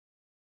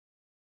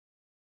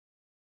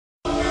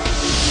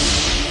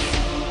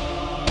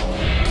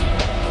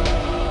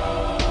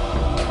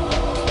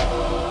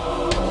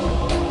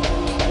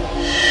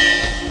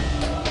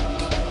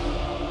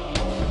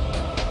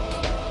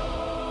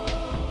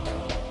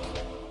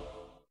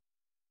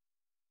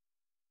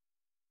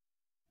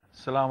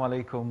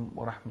Assalamu alaikum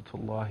wa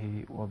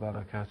rahmatullahi wa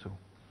barakatuh.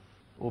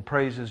 All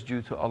praise is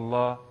due to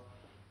Allah.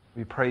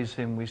 We praise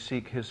Him, we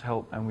seek His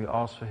help, and we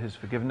ask for His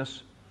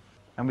forgiveness.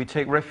 And we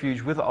take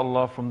refuge with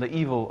Allah from the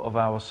evil of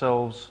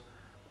ourselves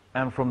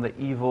and from the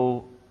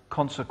evil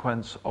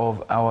consequence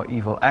of our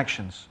evil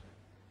actions.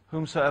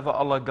 Whomsoever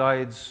Allah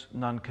guides,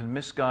 none can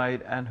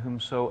misguide, and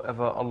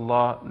whomsoever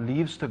Allah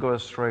leaves to go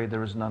astray,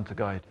 there is none to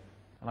guide.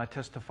 And I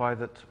testify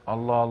that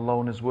Allah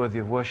alone is worthy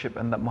of worship,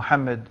 and that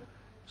Muhammad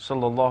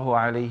sallallahu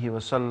alayhi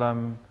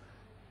wasallam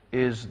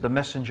is the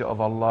messenger of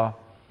Allah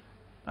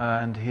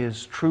and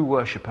His true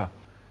worshipper.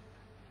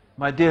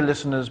 My dear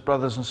listeners,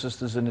 brothers and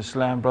sisters in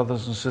Islam,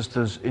 brothers and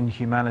sisters in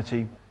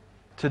humanity,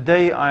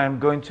 today I am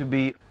going to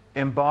be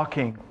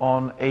embarking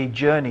on a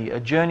journey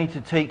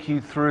to take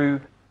you through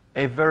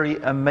a very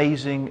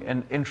amazing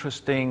and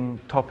interesting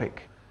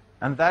topic,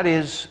 and that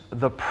is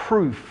the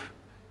proof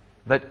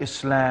that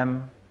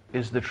Islam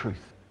is the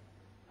truth.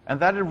 And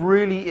that it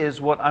really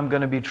is what I'm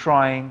going to be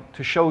trying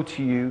to show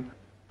to you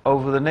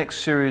over the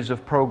next series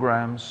of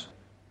programs,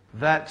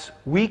 that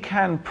we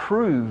can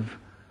prove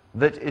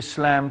that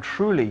Islam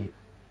truly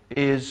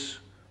is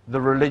the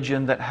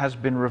religion that has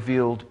been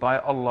revealed by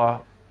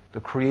Allah,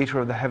 the creator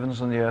of the heavens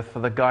and the earth,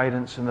 for the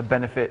guidance and the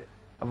benefit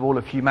of all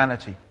of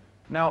humanity.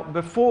 Now,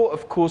 before,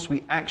 of course,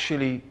 we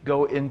actually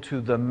go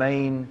into the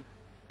main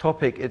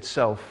topic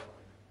itself,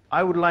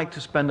 I would like to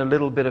spend a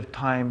little bit of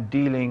time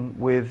dealing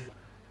with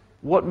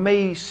what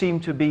may seem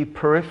to be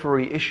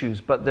periphery issues,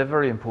 but they're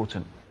very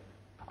important.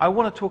 I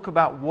want to talk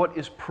about what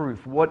is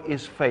proof, what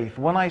is faith.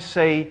 When I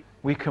say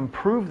we can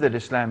prove that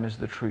Islam is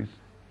the truth,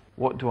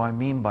 what do I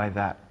mean by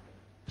that?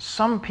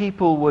 Some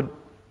people would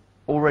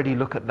already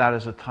look at that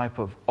as a type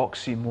of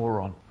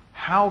oxymoron.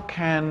 How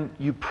can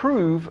you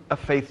prove a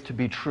faith to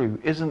be true?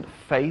 Isn't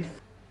faith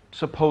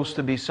supposed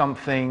to be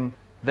something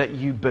that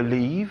you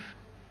believe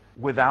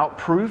without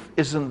proof?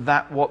 Isn't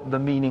that what the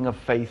meaning of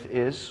faith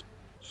is?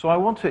 So I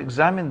want to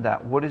examine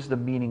that. What is the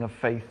meaning of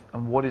faith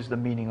and what is the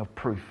meaning of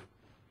proof?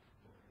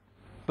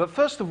 But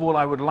first of all,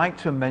 I would like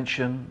to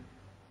mention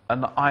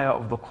an ayah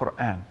of the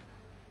Quran.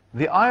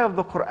 The ayah of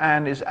the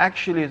Quran is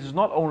actually, it is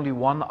not only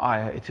one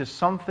ayah, it is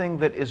something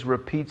that is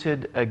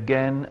repeated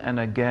again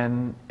and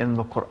again in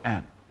the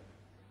Quran.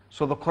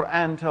 So the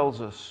Quran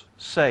tells us,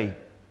 say,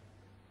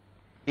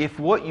 if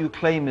what you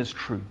claim is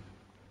true,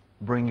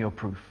 bring your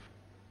proof.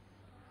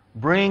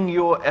 Bring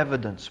your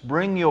evidence,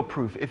 bring your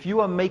proof. If you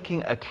are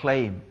making a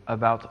claim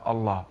about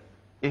Allah,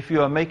 if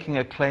you are making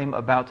a claim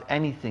about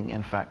anything,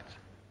 in fact,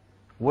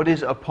 what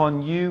is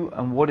upon you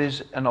and what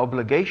is an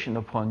obligation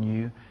upon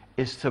you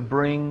is to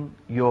bring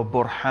your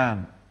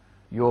burhan,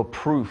 your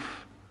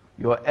proof,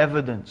 your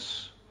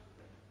evidence.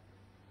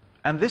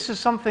 And this is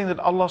something that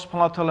Allah subhanahu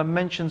wa ta'ala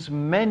mentions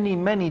many,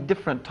 many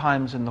different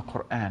times in the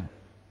Quran.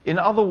 In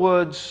other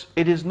words,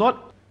 it is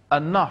not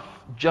enough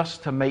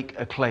just to make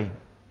a claim.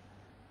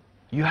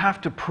 You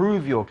have to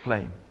prove your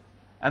claim.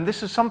 And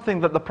this is something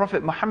that the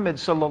Prophet Muhammad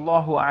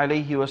sallallahu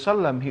alayhi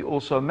wasallam, he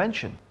also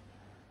mentioned,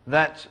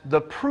 that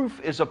the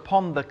proof is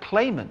upon the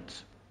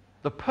claimant.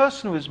 The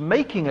person who is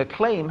making a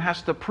claim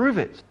has to prove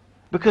it,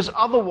 because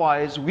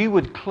otherwise we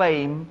would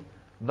claim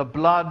the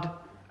blood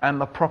and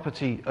the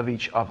property of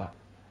each other.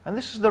 And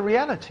this is the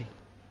reality.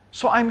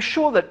 So I'm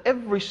sure that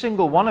every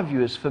single one of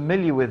you is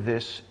familiar with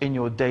this in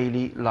your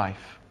daily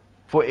life.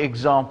 For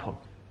example,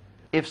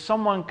 if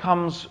someone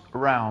comes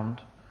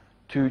around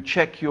to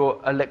check your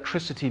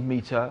electricity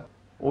meter,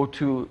 or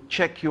to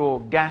check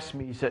your gas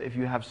meter if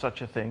you have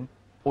such a thing,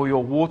 or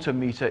your water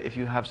meter if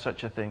you have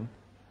such a thing,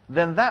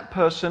 then that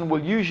person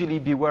will usually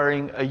be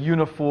wearing a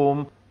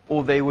uniform,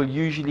 or they will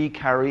usually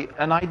carry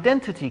an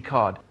identity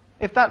card.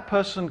 If that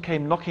person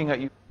came knocking at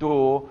your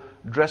door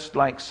dressed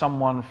like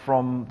someone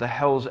from the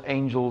Hells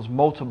Angels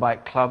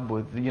motorbike club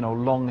with,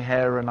 long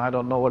hair and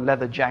a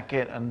leather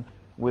jacket and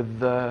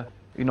with,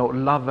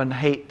 love and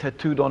hate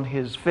tattooed on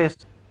his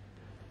fist,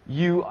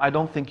 I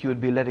don't think you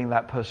would be letting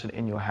that person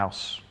in your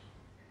house.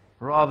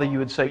 Rather, you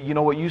would say, you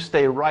know what, you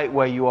stay right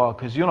where you are,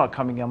 because you're not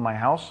coming in my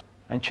house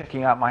and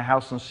checking out my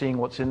house and seeing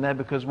what's in there,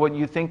 because what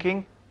you're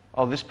thinking,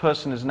 oh, this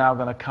person is now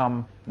going to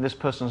come, and this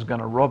person's going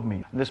to rob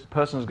me, and this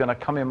person's going to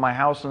come in my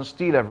house and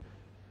steal everything.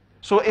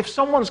 So if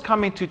someone's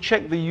coming to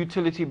check the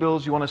utility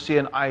bills, you want to see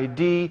an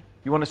ID,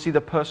 you want to see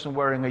the person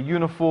wearing a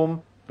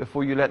uniform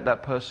before you let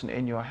that person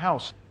in your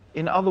house.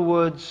 In other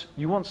words,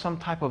 you want some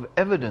type of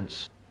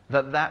evidence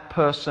that that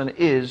person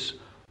is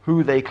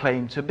who they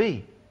claim to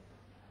be.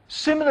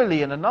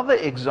 Similarly, in another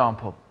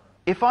example,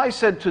 if I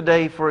said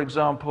today, for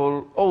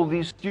example, oh,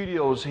 these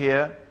studios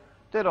here,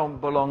 they don't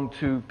belong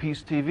to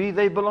Peace TV,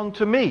 they belong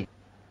to me.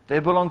 They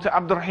belong to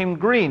Abdurrahim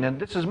Green, and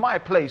this is my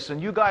place,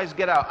 and you guys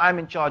get out, I'm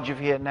in charge of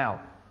here now.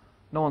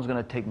 No one's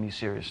going to take me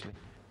seriously.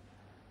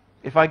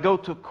 If I go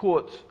to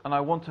court and I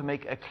want to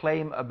make a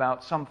claim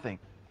about something,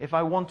 if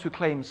I want to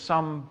claim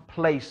some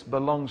place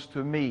belongs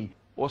to me,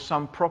 or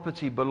some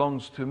property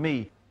belongs to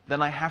me,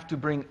 then I have to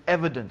bring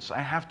evidence, I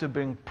have to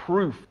bring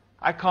proof.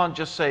 I can't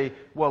just say,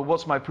 well,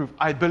 what's my proof?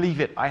 I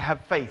believe it, I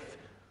have faith.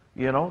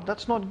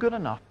 That's not good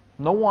enough.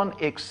 No one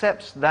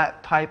accepts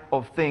that type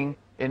of thing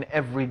in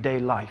everyday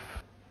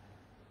life.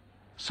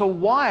 So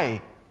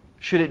why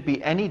should it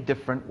be any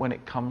different when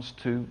it comes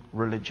to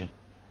religion?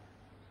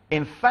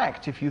 In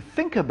fact, if you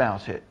think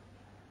about it,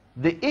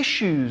 the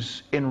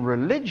issues in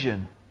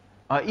religion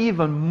are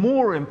even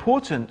more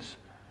important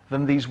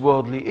than these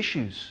worldly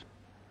issues.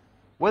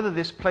 Whether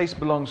this place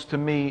belongs to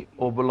me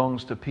or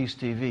belongs to Peace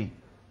TV,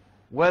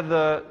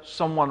 whether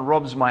someone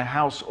robs my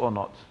house or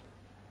not,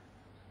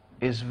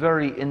 is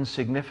very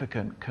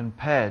insignificant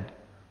compared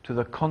to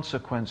the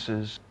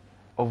consequences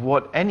of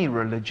what any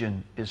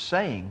religion is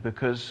saying,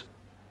 because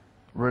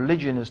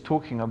religion is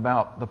talking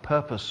about the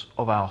purpose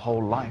of our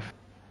whole life.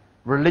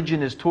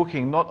 Religion is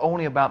talking not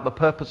only about the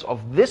purpose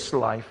of this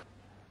life,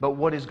 but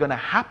what is going to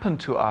happen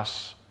to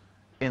us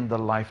in the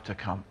life to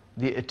come,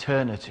 the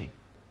eternity.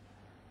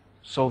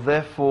 So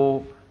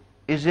therefore,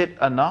 is it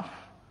enough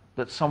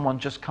that someone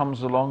just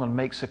comes along and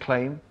makes a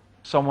claim?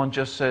 Someone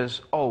just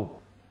says, oh,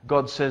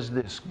 God says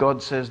this,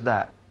 God says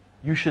that.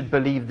 You should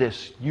believe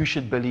this, you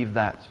should believe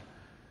that.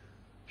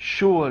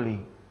 Surely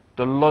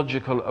the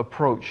logical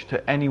approach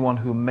to anyone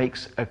who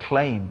makes a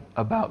claim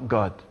about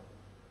God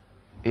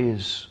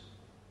is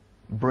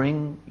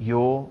bring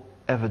your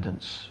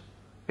evidence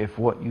if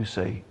what you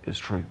say is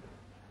true.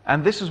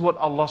 And this is what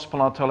Allah subhanahu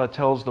wa ta'ala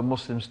tells the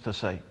Muslims to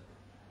say.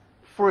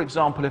 For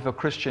example, if a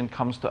Christian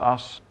comes to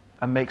us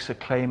and makes a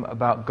claim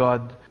about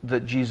God,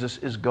 that Jesus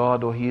is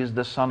God, or He is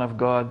the Son of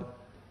God,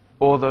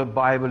 or the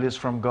Bible is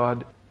from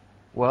God,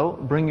 well,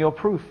 bring your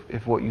proof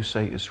if what you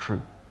say is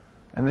true.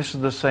 And this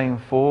is the same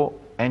for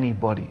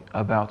anybody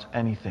about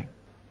anything.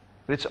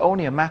 But it's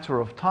only a matter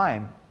of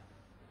time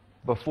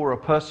before a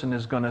person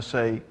is going to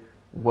say,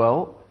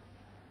 well,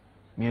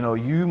 you know,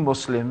 you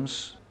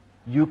Muslims,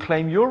 you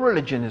claim your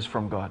religion is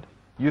from God.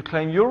 You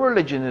claim your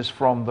religion is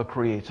from the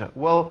Creator.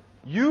 Well,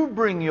 you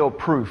bring your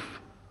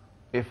proof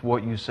if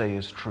what you say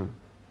is true.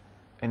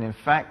 And in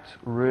fact,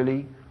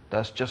 really,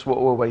 that's just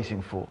what we're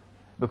waiting for.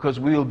 Because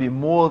we will be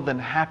more than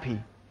happy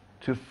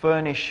to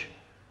furnish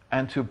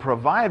and to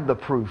provide the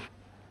proof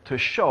to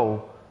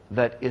show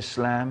that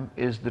Islam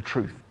is the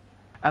truth.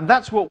 And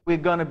that's what we're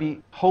going to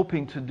be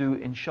hoping to do,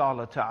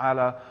 inshallah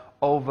ta'ala,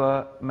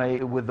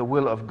 with the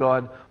will of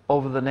God,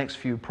 over the next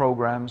few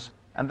programs.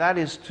 And that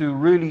is to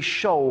really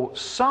show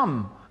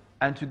some,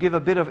 and to give a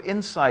bit of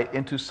insight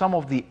into some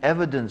of the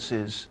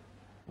evidences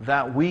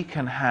that we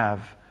can have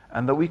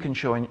and that we can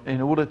show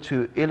in order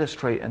to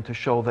illustrate and to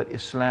show that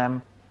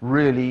Islam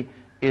really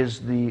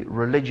is the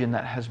religion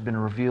that has been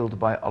revealed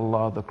by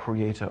Allah, the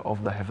Creator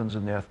of the heavens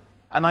and the earth.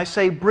 And I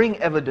say bring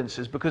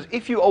evidences because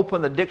if you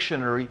open the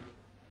dictionary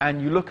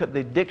and you look at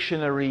the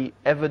dictionary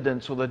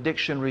evidence or the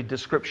dictionary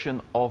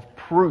description of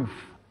proof,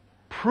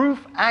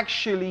 proof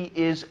actually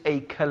is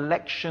a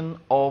collection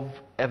of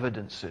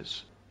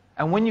evidences.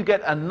 And when you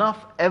get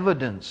enough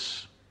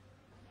evidence,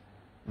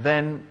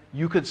 then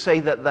you could say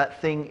that that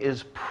thing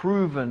is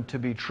proven to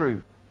be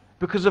true.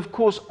 Because of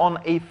course, on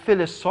a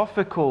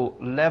philosophical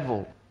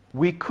level,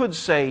 we could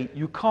say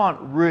you can't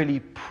really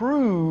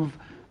prove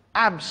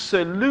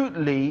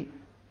absolutely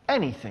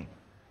anything.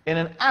 In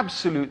an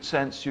absolute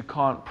sense, you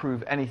can't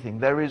prove anything.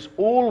 There is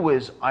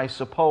always, I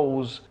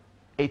suppose,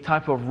 a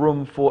type of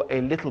room for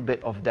a little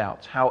bit of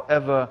doubt.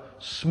 However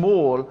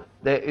small,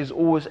 there is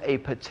always a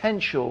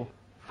potential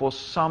for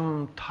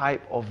some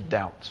type of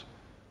doubt.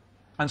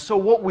 And so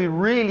what we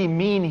really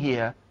mean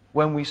here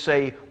when we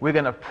say we're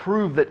going to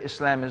prove that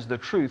Islam is the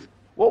truth,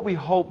 what we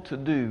hope to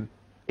do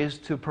is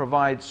to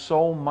provide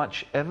so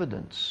much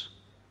evidence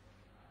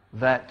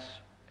that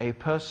a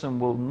person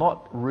will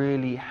not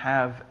really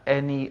have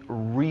any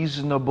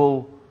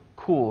reasonable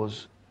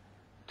cause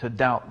to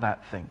doubt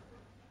that thing.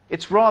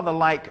 It's rather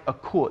like a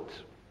court.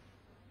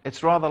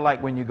 It's rather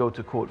like when you go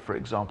to court, for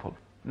example.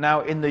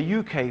 Now, in the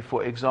UK,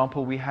 for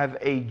example, we have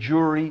a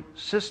jury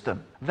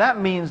system.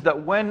 That means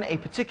that when a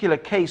particular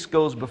case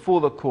goes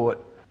before the court,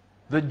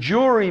 the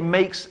jury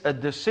makes a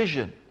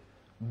decision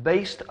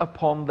based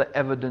upon the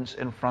evidence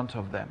in front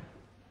of them.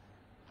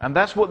 And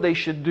that's what they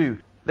should do.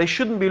 They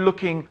shouldn't be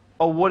looking,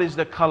 oh, what is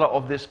the color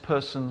of this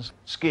person's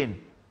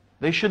skin?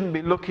 They shouldn't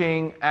be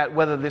looking at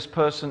whether this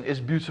person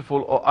is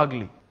beautiful or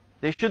ugly.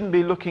 They shouldn't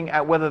be looking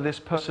at whether this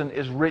person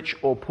is rich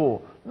or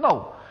poor.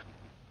 No.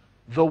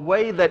 The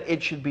way that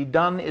it should be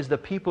done is the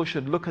people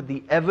should look at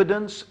the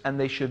evidence and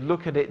they should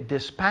look at it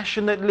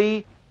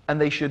dispassionately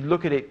and they should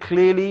look at it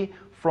clearly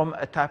from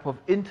a type of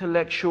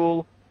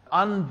intellectual,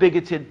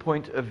 unbigoted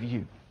point of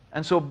view.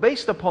 And so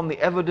based upon the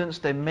evidence,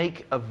 they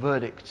make a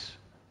verdict.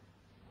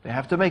 They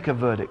have to make a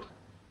verdict.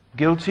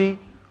 Guilty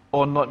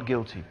or not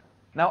guilty.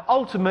 Now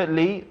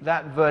ultimately,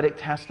 that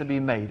verdict has to be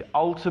made.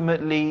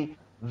 Ultimately,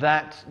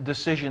 that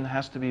decision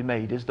has to be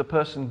made. Is the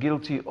person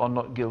guilty or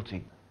not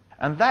guilty?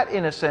 And that,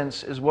 in a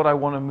sense, is what I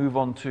want to move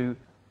on to,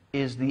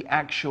 is the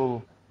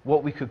actual,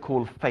 what we could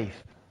call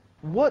faith.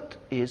 What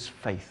is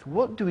faith?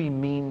 What do we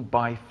mean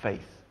by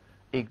faith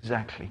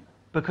exactly?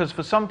 Because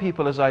for some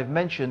people, as I've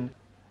mentioned,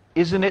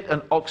 isn't it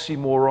an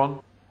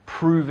oxymoron,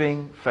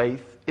 proving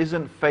faith?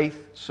 Isn't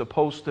faith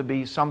supposed to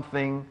be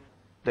something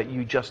that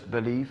you just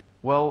believe?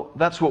 Well,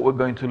 that's what we're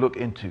going to look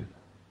into.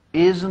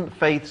 Isn't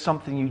faith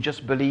something you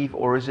just believe,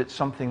 or is it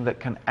something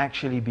that can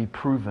actually be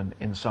proven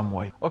in some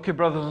way? Okay,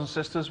 brothers and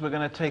sisters, we're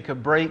going to take a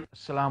break.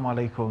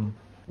 Assalamu alaikum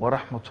wa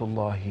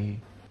rahmatullahi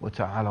wa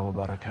ta'ala wa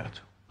barakatuh.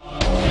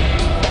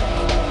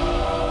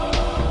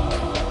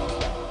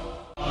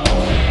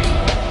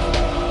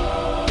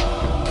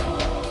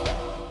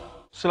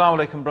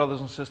 Assalamu alaikum,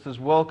 brothers and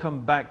sisters.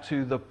 Welcome back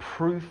to the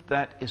proof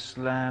that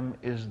Islam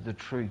is the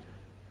truth.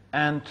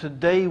 And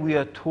today we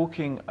are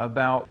talking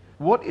about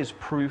what is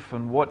proof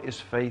and what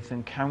is faith,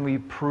 and can we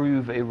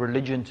prove a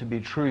religion to be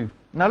true?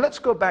 Now let's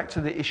go back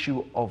to the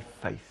issue of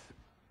faith.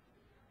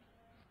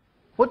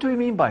 What do we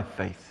mean by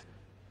faith?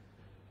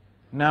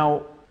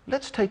 Now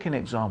let's take an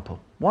example.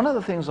 One of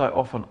the things I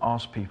often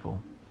ask people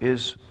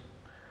is,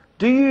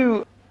 do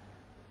you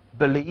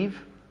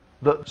believe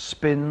that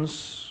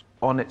spins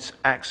on its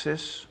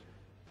axis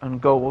and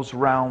goes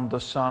round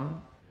the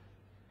sun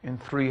in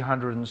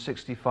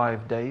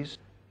 365 days?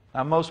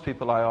 Now most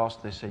people I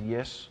ask, they say,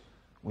 yes,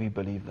 we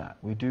believe that.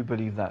 We do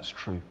believe that's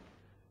true.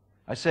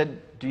 I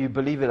said, do you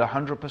believe it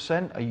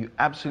 100%? Are you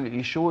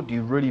absolutely sure? Do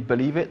you really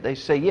believe it? They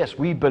say, yes,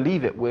 we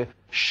believe it. We're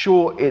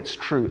sure it's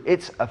true.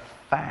 It's a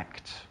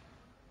fact.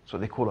 That's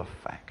what they call a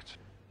fact.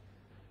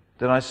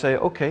 Then I say,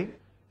 okay,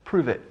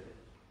 prove it.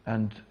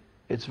 And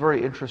it's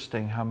very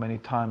interesting how many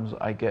times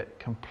I get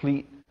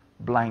complete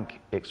blank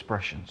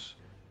expressions.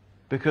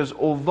 Because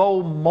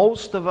although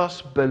most of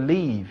us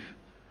believe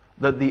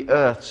that the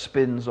earth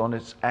spins on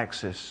its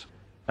axis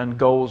and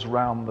goes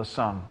round the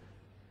sun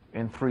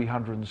in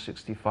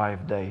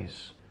 365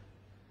 days,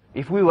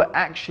 if we were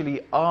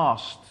actually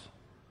asked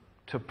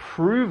to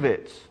prove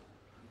it,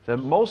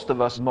 then most of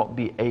us would not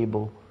be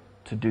able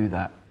to do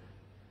that.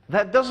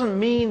 That doesn't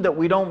mean that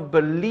we don't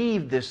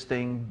believe this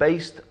thing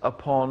based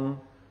upon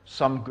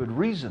some good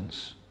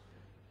reasons.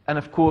 And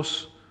of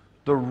course,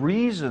 the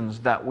reasons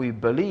that we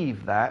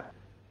believe that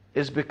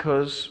is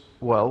because,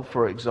 well,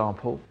 for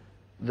example,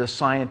 the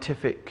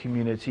scientific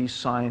community,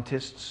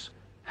 scientists,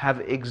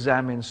 have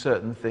examined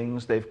certain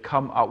things, they've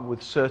come up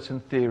with certain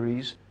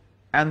theories,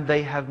 and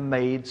they have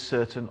made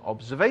certain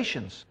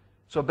observations.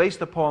 So based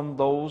upon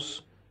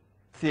those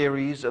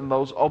theories and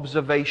those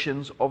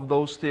observations of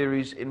those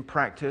theories in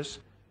practice,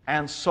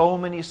 and so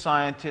many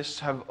scientists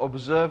have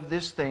observed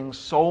this thing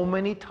so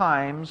many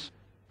times,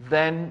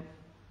 then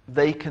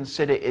they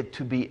consider it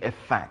to be a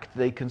fact.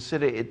 They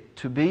consider it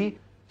to be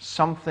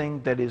something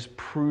that is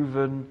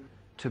proven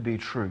to be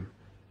true.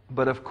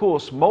 But of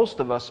course, most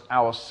of us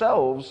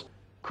ourselves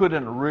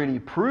couldn't really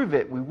prove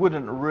it. We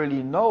wouldn't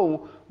really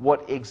know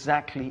what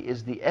exactly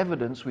is the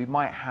evidence. We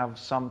might have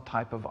some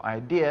type of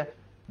idea,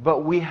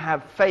 but we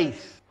have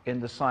faith in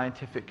the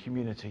scientific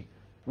community.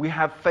 We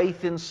have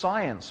faith in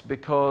science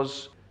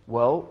because,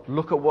 well,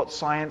 look at what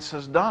science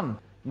has done.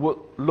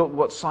 Look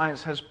what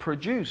science has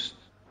produced.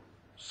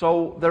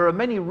 So there are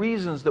many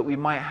reasons that we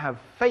might have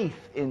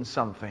faith in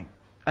something.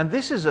 And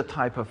this is a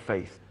type of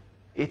faith.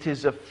 It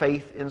is a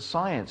faith in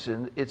science,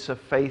 and it's a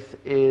faith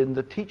in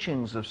the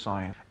teachings of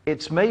science.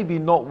 It's maybe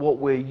not what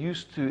we're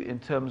used to in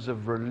terms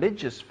of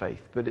religious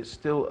faith, but it's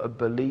still a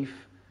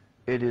belief.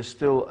 It is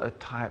still a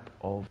type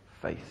of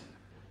faith.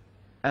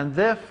 And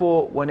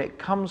therefore, when it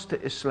comes to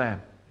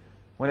Islam,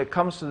 when it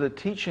comes to the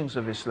teachings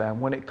of Islam,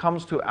 when it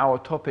comes to our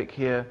topic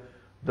here,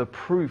 the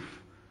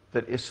proof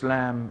that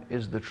Islam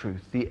is the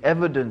truth, the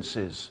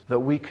evidences that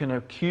we can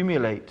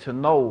accumulate to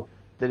know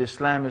that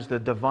Islam is the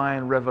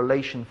divine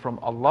revelation from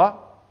Allah,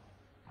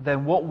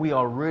 then what we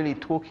are really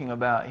talking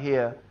about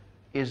here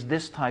is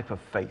this type of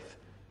faith.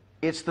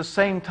 It's the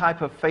same type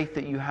of faith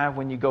that you have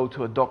when you go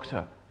to a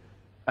doctor.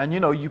 And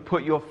you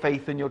put your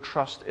faith and your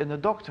trust in the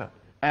doctor.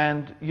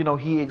 And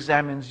he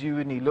examines you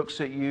and he looks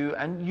at you,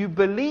 and you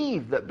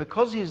believe that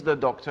because he's the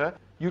doctor,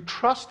 you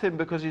trust him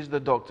because he's the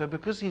doctor,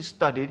 because he's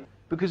studied,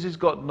 because he's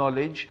got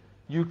knowledge.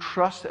 You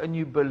trust and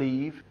you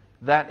believe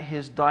that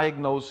his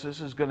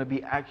diagnosis is going to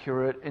be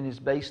accurate and is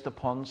based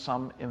upon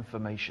some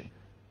information.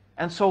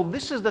 And so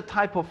this is the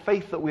type of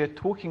faith that we are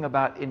talking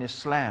about in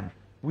Islam.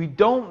 We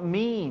don't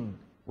mean,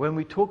 when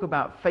we talk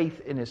about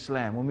faith in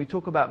Islam, when we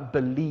talk about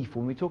belief,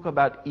 when we talk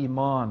about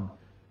iman,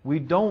 we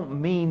don't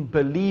mean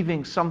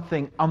believing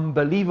something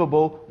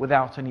unbelievable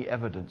without any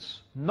evidence.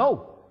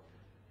 No.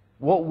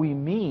 What we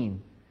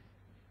mean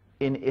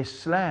in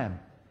Islam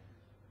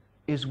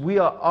is we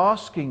are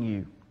asking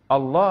you,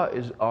 Allah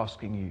is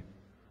asking you,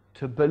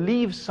 to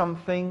believe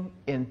something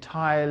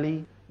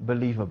entirely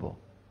believable.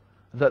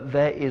 That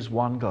there is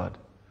one God.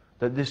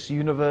 That this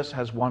universe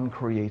has one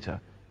creator.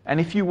 And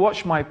if you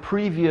watch my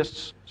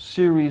previous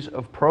series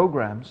of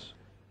programs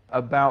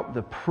about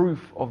the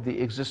proof of the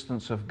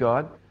existence of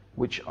God,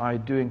 which I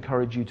do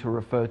encourage you to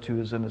refer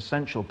to as an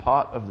essential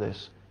part of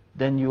this,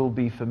 then you'll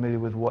be familiar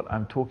with what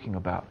I'm talking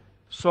about.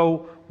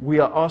 So we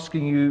are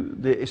asking you,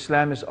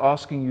 Islam is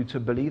asking you to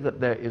believe that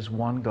there is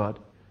one God,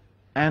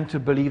 and to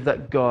believe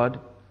that God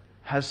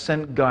has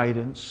sent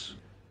guidance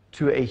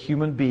to a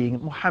human being,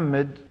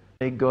 Muhammad,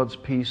 may God's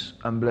peace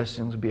and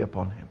blessings be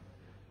upon him.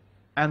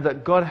 And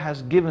that God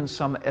has given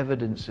some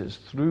evidences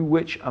through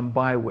which and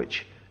by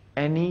which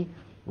any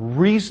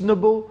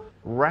reasonable,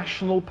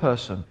 rational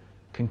person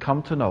can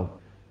come to know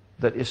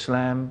that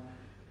Islam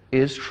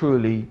is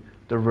truly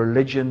the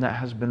religion that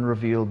has been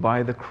revealed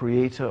by the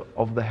Creator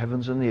of the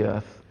heavens and the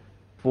earth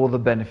for the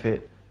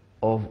benefit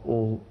of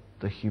all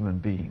the human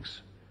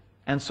beings.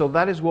 And so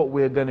that is what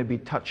we're going to be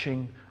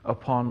touching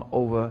upon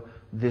over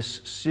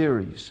this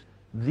series.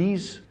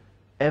 These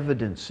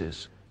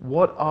evidences,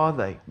 what are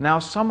they? Now,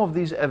 some of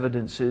these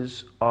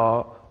evidences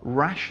are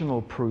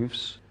rational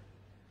proofs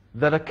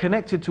that are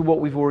connected to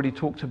what we've already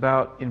talked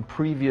about in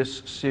previous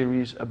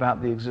series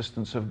about the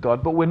existence of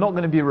God, but we're not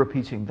going to be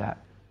repeating that.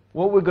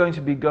 What we're going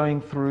to be going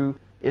through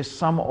is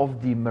some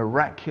of the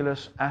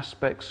miraculous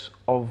aspects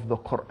of the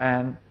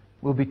Quran.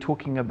 We'll be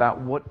talking about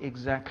what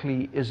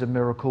exactly is a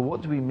miracle.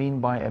 What do we mean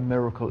by a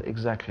miracle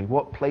exactly?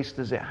 What place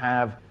does it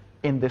have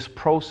in this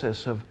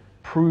process of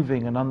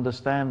proving and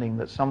understanding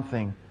that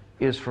something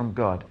is from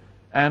God?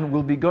 And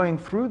we'll be going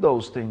through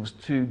those things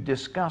to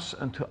discuss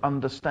and to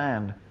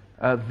understand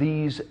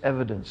these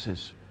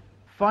evidences.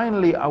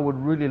 Finally, I would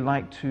really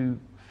like to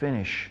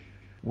finish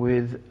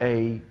with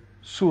a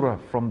surah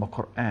from the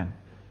Quran.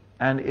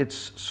 And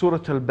it's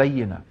Surah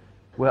Al-Bayyinah,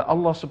 where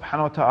Allah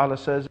subhanahu wa ta'ala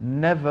says,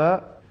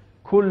 Never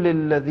كل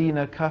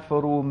الذين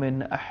كفروا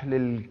من أهل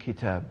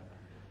الكتاب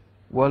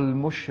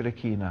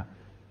والمشركين.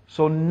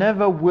 So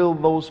never will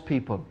those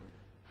people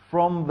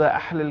from the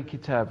Ahl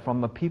al-Kitab,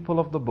 from the people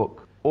of the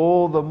book,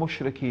 or the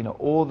mushrikeen,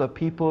 or the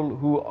people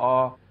who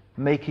are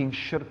making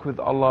shirk with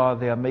Allah,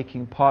 they are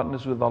making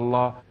partners with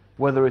Allah,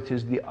 whether it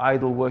is the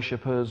idol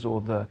worshippers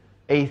or the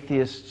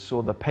atheists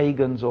or the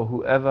pagans or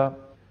whoever,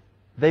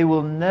 they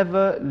will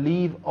never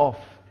leave off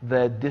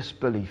their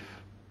disbelief.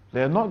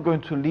 They are not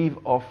going to leave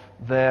off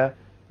their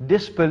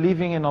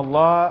disbelieving in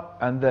Allah,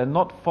 and they're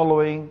not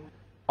following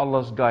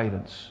Allah's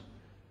guidance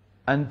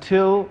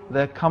until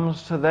there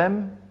comes to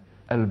them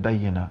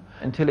al-bayyinah,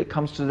 until it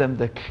comes to them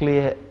the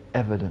clear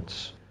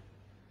evidence.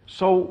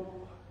 So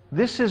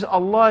this is,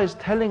 Allah is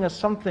telling us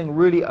something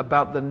really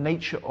about the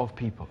nature of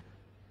people.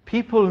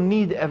 People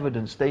need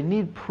evidence, they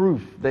need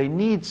proof, they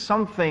need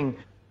something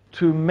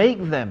to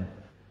make them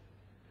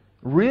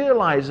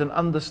realize and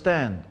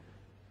understand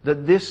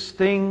that this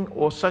thing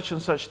or such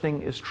and such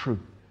thing is true.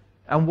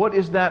 And what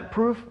is that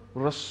proof?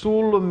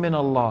 Rasulun min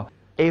Allah,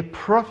 a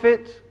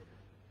prophet,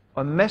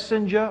 a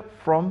messenger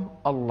from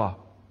Allah.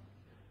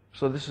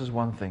 So this is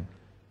one thing.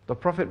 The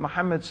Prophet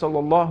Muhammad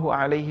sallallahu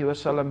alaihi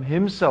wasallam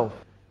himself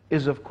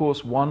is of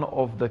course one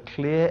of the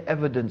clear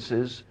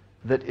evidences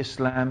that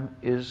Islam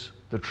is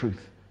the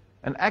truth.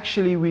 And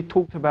actually we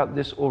talked about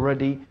this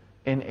already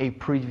in a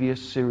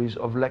previous series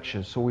of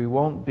lectures, so we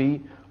won't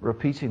be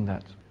repeating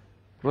that.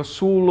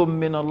 Rasulun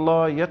min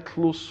Allah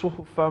yatlu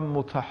suhufan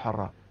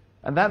mutahhara.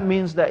 And that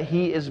means that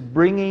he is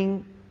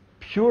bringing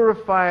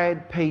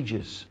purified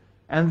pages.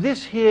 And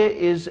this here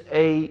is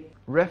a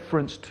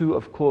reference to,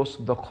 of course,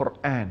 the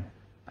Quran.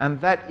 And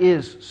that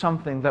is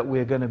something that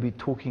we're going to be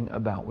talking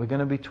about. We're going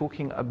to be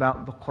talking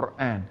about the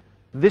Quran.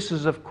 This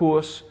is, of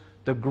course,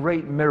 the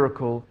great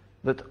miracle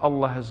that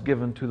Allah has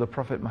given to the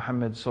Prophet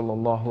Muhammad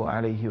sallallahu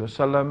alaihi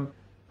wasallam,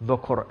 the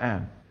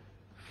Quran.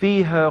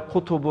 فيها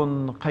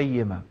كتب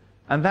قيمة.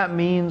 And that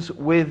means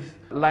with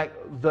like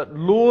the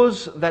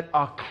laws that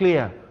are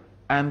clear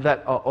and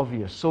that are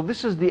obvious. So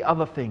this is the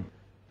other thing.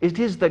 It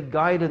is the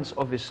guidance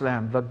of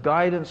Islam, the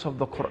guidance of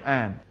the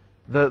Quran,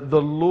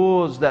 the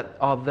laws that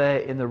are there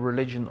in the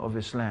religion of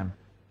Islam.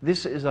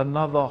 This is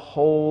another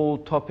whole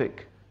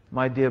topic,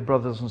 my dear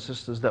brothers and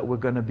sisters, that we're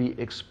going to be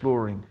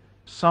exploring.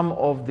 Some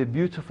of the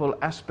beautiful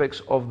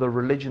aspects of the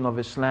religion of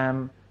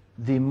Islam,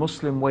 the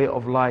Muslim way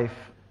of life,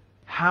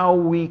 how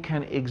we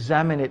can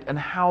examine it, and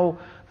how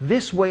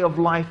this way of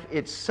life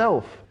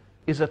itself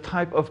is a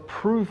type of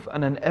proof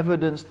and an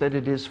evidence that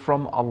it is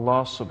from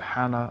Allah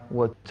subhanahu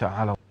wa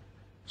ta'ala.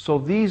 So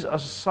these are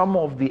some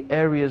of the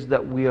areas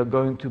that we are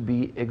going to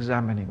be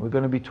examining. We're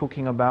going to be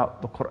talking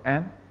about the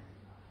Quran.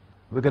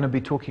 We're going to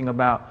be talking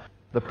about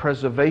the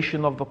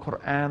preservation of the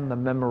Quran, the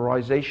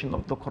memorization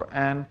of the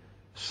Quran,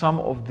 some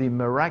of the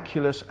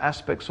miraculous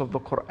aspects of the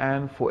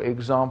Quran, for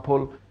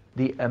example,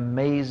 the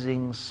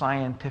amazing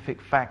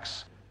scientific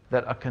facts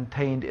that are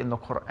contained in the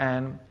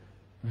Quran,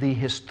 the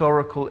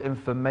historical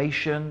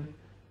information,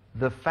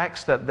 the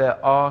facts that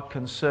there are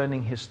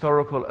concerning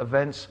historical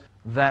events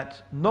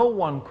that no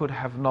one could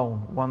have known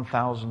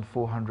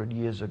 1,400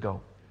 years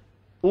ago.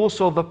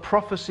 Also the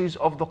prophecies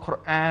of the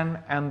Quran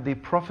and the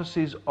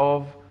prophecies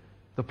of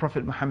the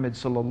Prophet Muhammad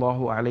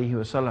sallallahu alaihi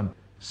wasallam.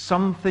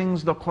 Some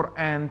things the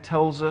Quran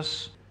tells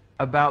us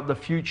about the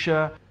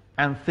future,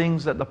 and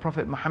things that the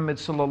Prophet Muhammad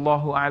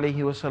sallallahu alaihi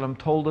wasallam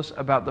told us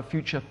about the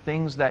future,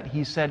 things that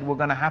he said were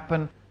going to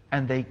happen,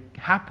 and they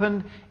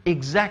happened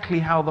exactly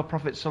how the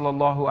Prophet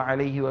sallallahu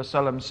alaihi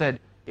wasallam said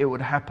it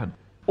would happen.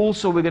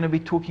 Also, we're going to be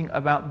talking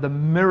about the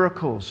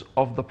miracles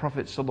of the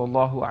Prophet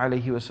sallallahu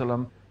alaihi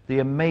wasallam, the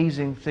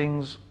amazing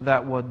things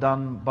that were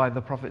done by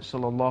the Prophet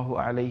sallallahu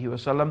alaihi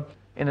wasallam,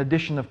 in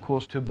addition, of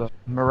course, to the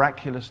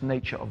miraculous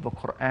nature of the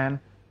Quran,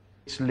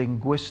 its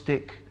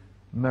linguistic,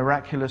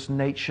 miraculous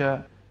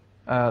nature,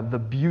 the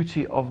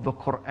beauty of the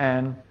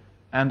Quran,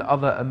 and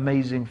other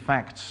amazing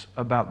facts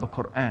about the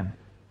Quran.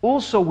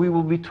 Also, we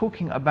will be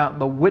talking about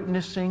the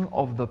witnessing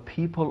of the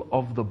people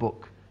of the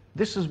book.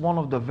 This is one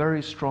of the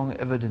very strong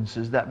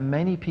evidences that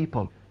many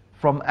people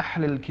from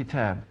Ahl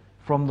al-Kitab,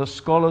 from the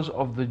scholars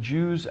of the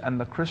Jews and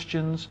the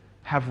Christians,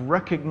 have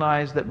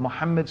recognized that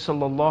Muhammad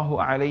sallallahu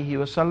alayhi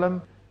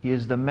wasallam, he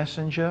is the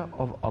messenger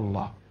of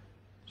Allah.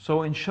 So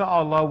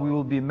inshaAllah we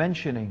will be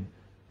mentioning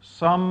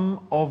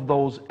some of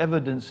those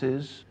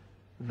evidences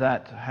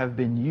that have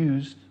been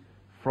used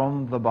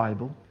from the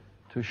Bible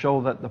to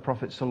show that the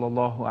Prophet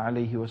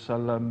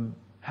ﷺ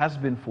has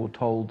been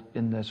foretold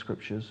in their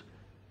scriptures.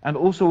 And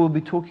also we'll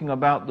be talking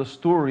about the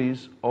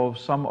stories of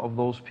some of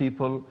those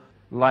people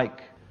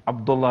like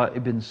Abdullah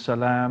ibn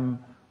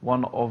Salam,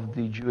 one of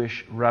the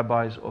Jewish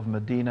rabbis of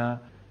Medina,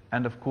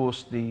 and of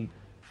course the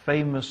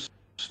famous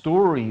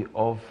story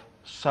of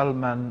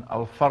Salman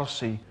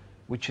al-Farsi,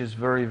 which is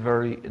very,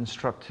 very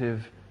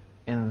instructive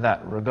in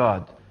that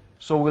regard.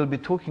 So we'll be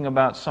talking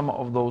about some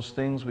of those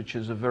things, which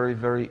is a very,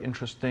 very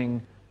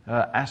interesting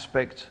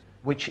aspect,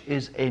 which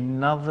is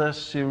another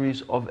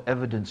series of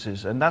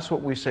evidences. And that's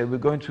what we say, we're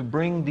going to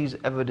bring these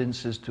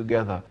evidences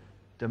together.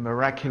 The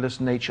miraculous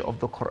nature of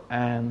the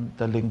Quran,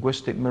 the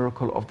linguistic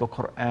miracle of the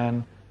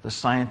Quran, the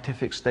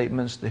scientific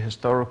statements, the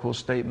historical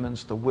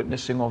statements, the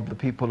witnessing of the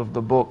people of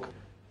the book,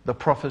 the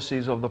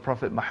prophecies of the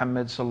Prophet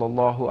Muhammad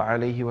sallallahu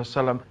alaihi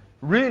wasallam.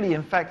 Really,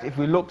 in fact, if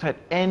we looked at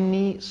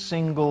any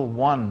single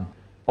one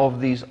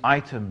of these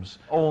items,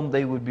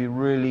 they would be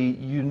really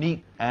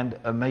unique and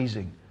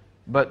amazing.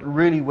 But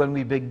really, when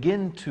we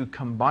begin to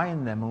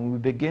combine them and we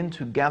begin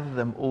to gather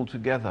them all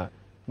together,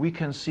 we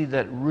can see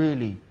that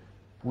really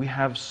we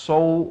have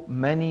so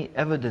many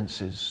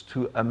evidences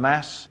to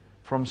amass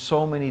from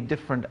so many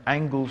different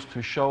angles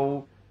to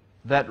show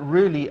that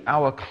really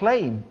our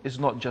claim is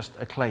not just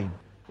a claim.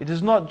 It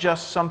is not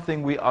just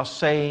something we are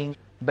saying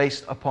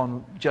based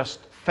upon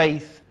just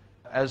faith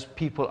as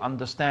people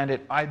understand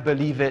it, I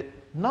believe it.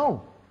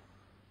 No.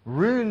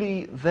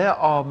 Really, there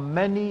are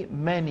many,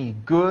 many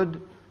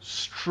good,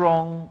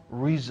 strong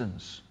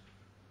reasons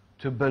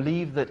to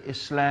believe that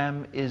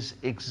Islam is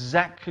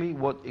exactly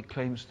what it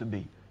claims to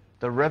be.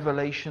 The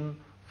revelation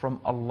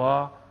from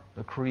Allah,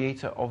 the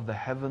creator of the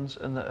heavens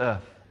and the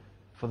earth,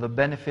 for the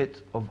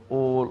benefit of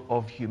all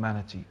of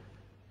humanity.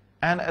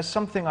 And as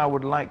something I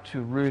would like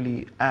to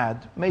really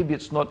add, maybe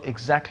it's not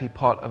exactly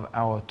part of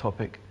our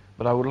topic,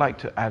 but I would like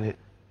to add it,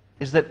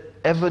 is that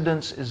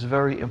evidence is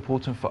very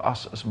important for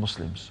us as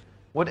Muslims.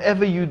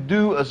 Whatever you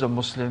do as a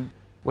Muslim,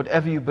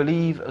 whatever you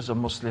believe as a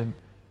Muslim,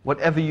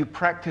 whatever you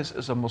practice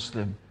as a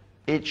Muslim,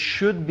 it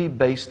should be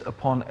based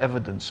upon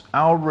evidence.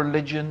 Our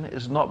religion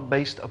is not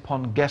based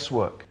upon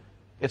guesswork.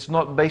 It's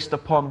not based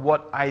upon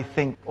what I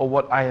think or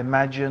what I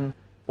imagine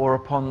or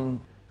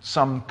upon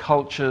some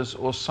cultures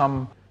or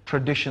some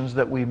traditions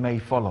that we may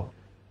follow.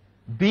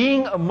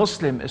 Being a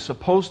Muslim is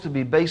supposed to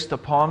be based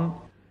upon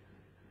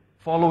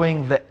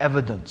following the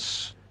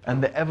evidence.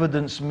 And the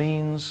evidence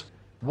means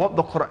what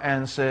the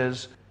Quran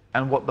says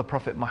and what the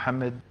Prophet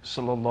Muhammad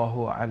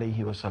sallallahu alaihi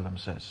wasallam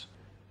says.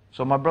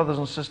 So my brothers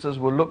and sisters,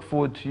 we'll look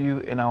forward to you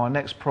in our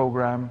next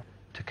program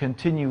to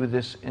continue with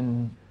this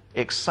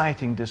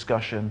exciting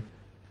discussion.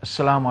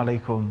 Assalamu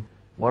alaikum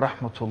wa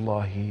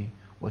rahmatullahi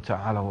wa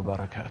ta'ala wa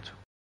barakatuh.